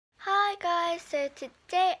guys, so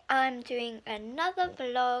today I'm doing another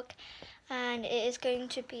vlog and it is going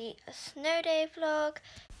to be a snow day vlog.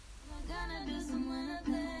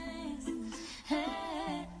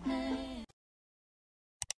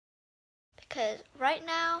 Because right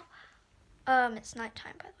now, it's night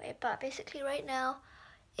time by the way, but basically right now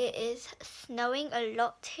it is snowing a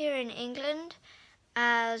lot here in England,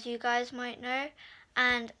 as you guys might know.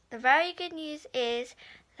 And the very good news is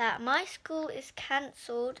that my school is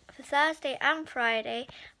cancelled for Thursday and Friday.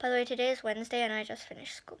 By the way, today is Wednesday and I just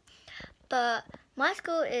finished school. But my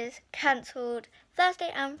school is cancelled Thursday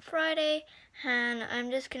and Friday, and I'm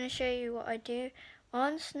just going to show you what I do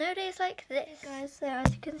on snow days like this. Guys, so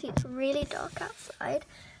as you can see, it's really dark outside,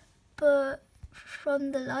 but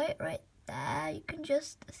from the light right there, you can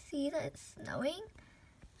just see that it's snowing.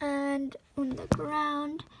 And on the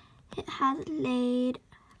ground, it has laid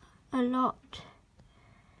a lot.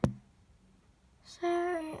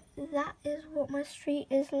 So that is what my street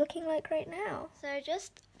is looking like right now. So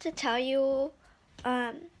just to tell you,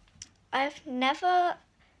 I've never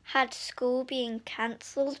had school being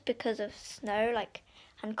cancelled because of snow,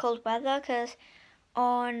 and cold weather, because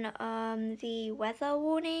on the weather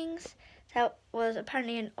warnings, there was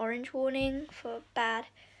apparently an orange warning for bad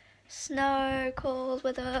snow, cold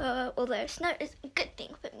weather, although snow is a good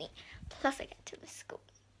thing for me, plus I get to miss school.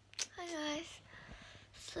 Hi guys,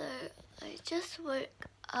 so I just woke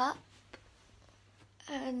up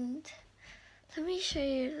and let me show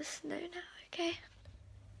you the snow now, okay?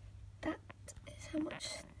 That is how much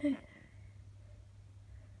snow. Oh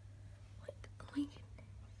my goodness.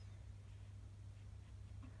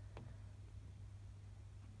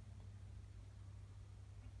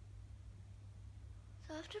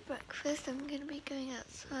 So after breakfast I'm going to be going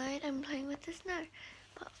outside and playing with the snow.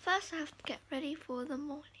 But first I have to get ready for the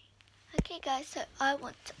morning. Okay guys, so I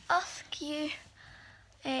want to ask you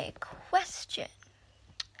a question.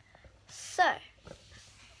 So,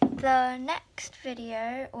 the next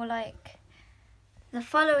video, or the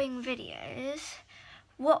following videos,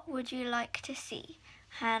 what would you like to see?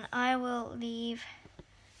 And I will leave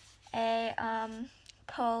a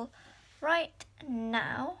poll right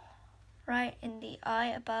now, right in the eye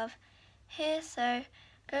above here, so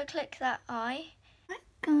go click that eye. Right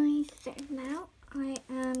guys, so now I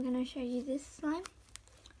am going to show you this slime,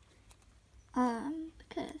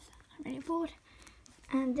 because I'm really bored.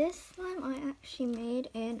 And this slime I actually made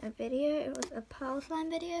in a video. It was a pearl slime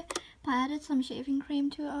video, but I added some shaving cream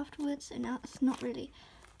to it afterwards, so now it's not really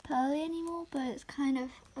pearly anymore, but it's kind of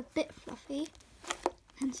a bit fluffy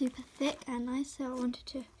and super thick and nice, so I wanted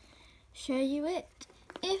to show you it.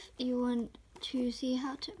 If you want to see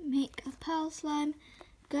how to make a pearl slime,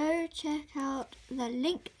 go check out the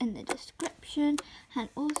link in the description, and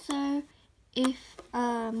also if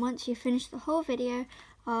once you finish the whole video,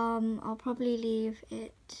 I'll probably leave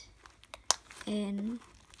it in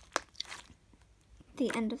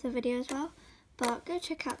the end of the video as well, but go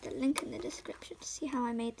check out the link in the description to see how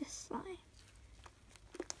I made this slime.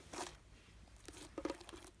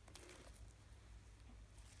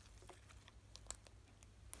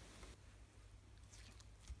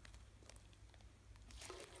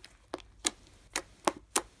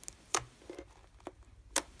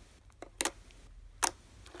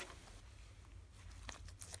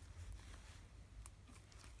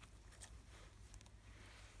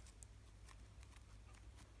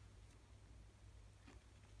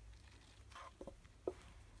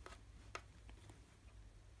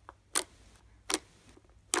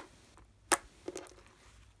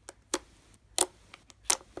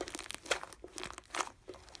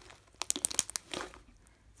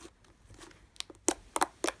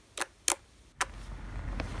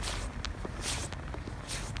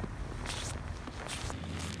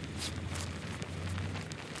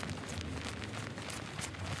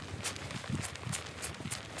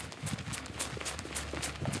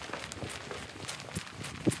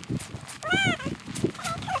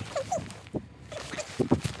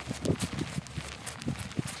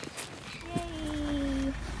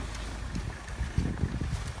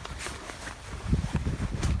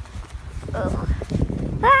 Oh.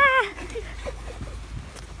 Ah!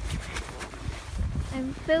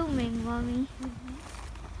 I'm filming, Mommy.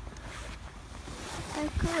 So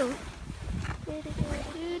cool.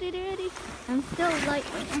 I'm still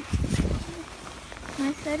lightweight.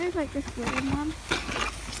 My sweater's like this wooden one.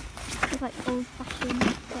 It's like old fashioned.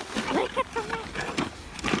 Look at the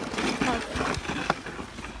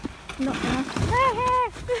not enough.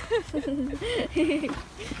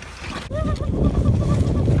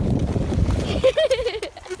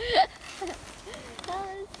 That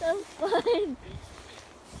was so fun.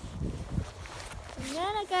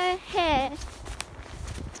 gonna go here.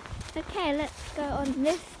 Okay, let's go on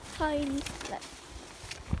this tiny slope.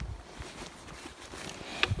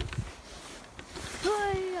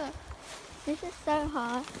 Oh, this is so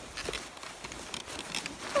hard.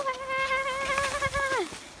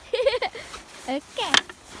 Okay,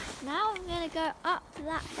 now I'm gonna go up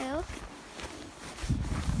that hill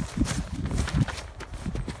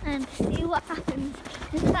and see what happens.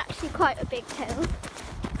 This is actually quite a big hill,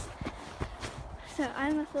 so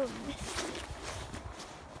I'm gonna film this.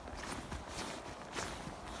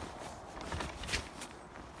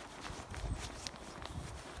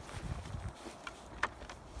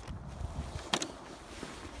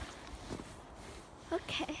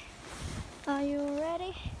 Okay, are you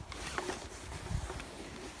ready?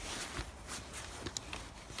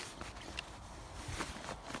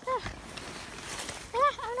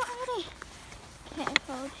 I'm not ready. Okay,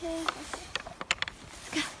 hold here. Let's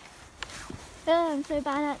go. Oh, I'm so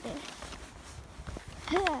bad at this.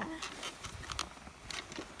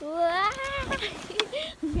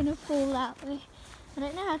 I'm gonna fall that way. I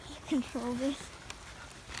don't know how to control this.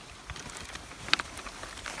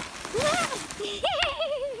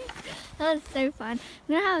 That was so fun.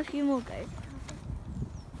 I'm gonna have a few more goes.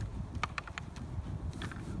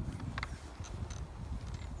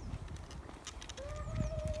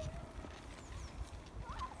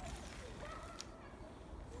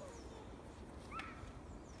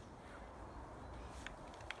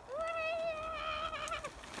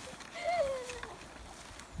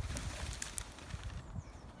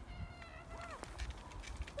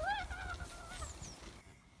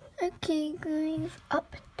 Okay guys,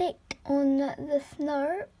 update on the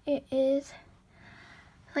snow. It is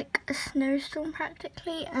like a snowstorm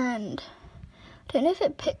practically, and I don't know if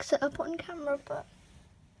it picks it up on camera, but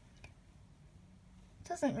it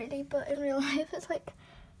doesn't really, but in real life it's like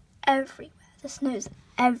everywhere. The snow's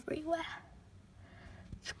everywhere.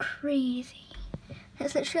 It's crazy.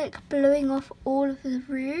 It's literally like blowing off all of the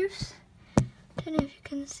roofs. I don't know if you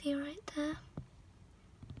can see right there.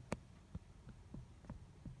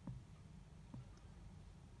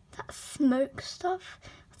 That smoke stuff,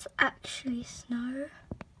 that's actually snow.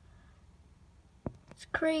 It's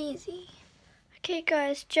crazy. Okay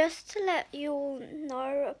guys, just to let you all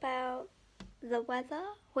know about the weather.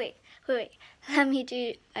 Wait. Let me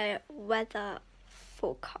do a weather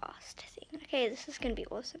forecast thing. Okay, this is going to be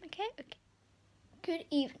awesome, okay? Good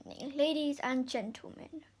evening, ladies and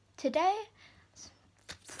gentlemen. Today,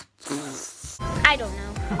 I don't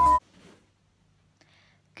know.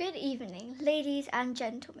 Good evening, ladies and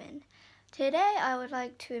gentlemen. Today I would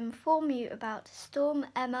like to inform you about Storm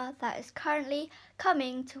Emma that is currently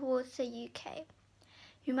coming towards the UK.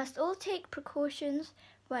 You must all take precautions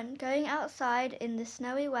when going outside in the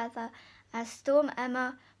snowy weather, as Storm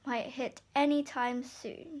Emma might hit any time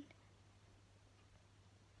soon.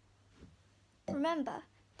 Remember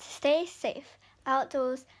to stay safe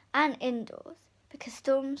outdoors and indoors because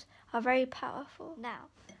storms are very powerful. Now,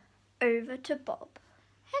 over to Bob.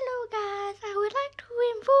 Hello guys, I would like to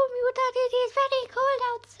inform you that it is very cold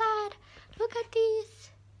outside. Look at this.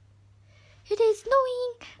 It is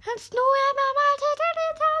snowing and Snow Emma might hit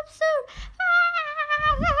anytime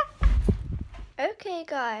soon. Okay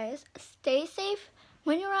guys, stay safe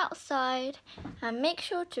when you're outside and make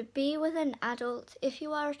sure to be with an adult if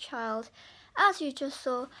you are a child. As you just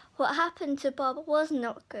saw, what happened to Bob was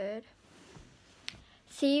not good.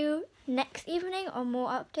 See you next evening on more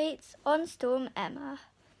updates on Storm Emma.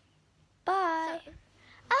 Bye. So,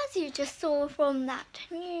 as you just saw from that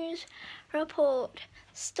news report,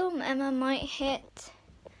 Storm Emma might hit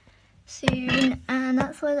soon, and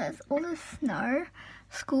that's why there's all the snow.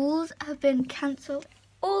 Schools have been cancelled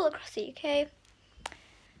all across the UK,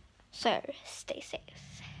 so stay safe.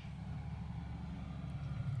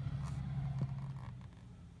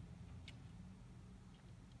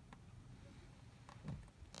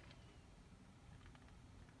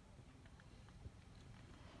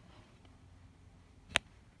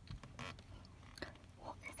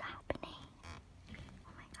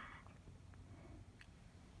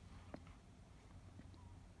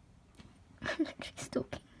 I'm literally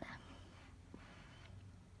stalking them.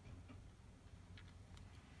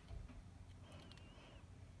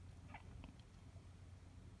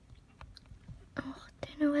 Oh, I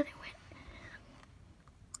don't know where they went.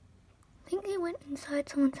 I think they went inside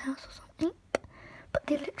someone's house or something, but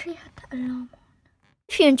they literally had that alarm on.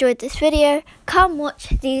 If you enjoyed this video, come watch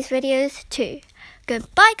these videos too.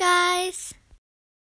 Goodbye guys!